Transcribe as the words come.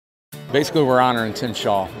Basically, we're honoring Tim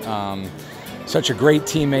Shaw. Such a great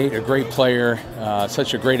teammate, a great player,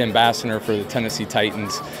 such a great ambassador for the Tennessee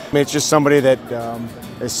Titans. I mean, it's just somebody that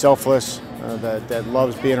is selfless, that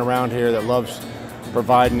loves being around here, that loves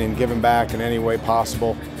providing and giving back in any way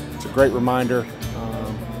possible. It's a great reminder,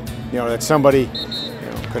 that somebody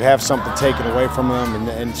could have something taken away from them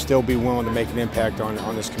and still be willing to make an impact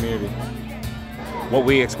on this community. What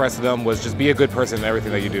we expressed to them was just be a good person in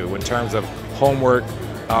everything that you do. In terms of homework,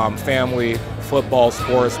 family, football,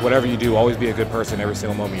 sports, whatever you do, always be a good person every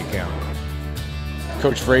single moment you can.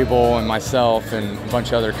 Coach Vrabel and myself and a bunch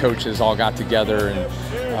of other coaches all got together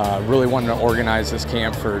and really wanted to organize this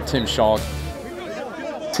camp for Tim Shaw.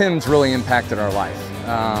 Tim's really impacted our life.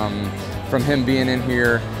 From him being in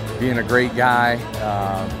here, being a great guy,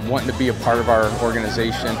 wanting to be a part of our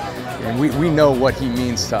organization, and we know what he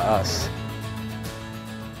means to us.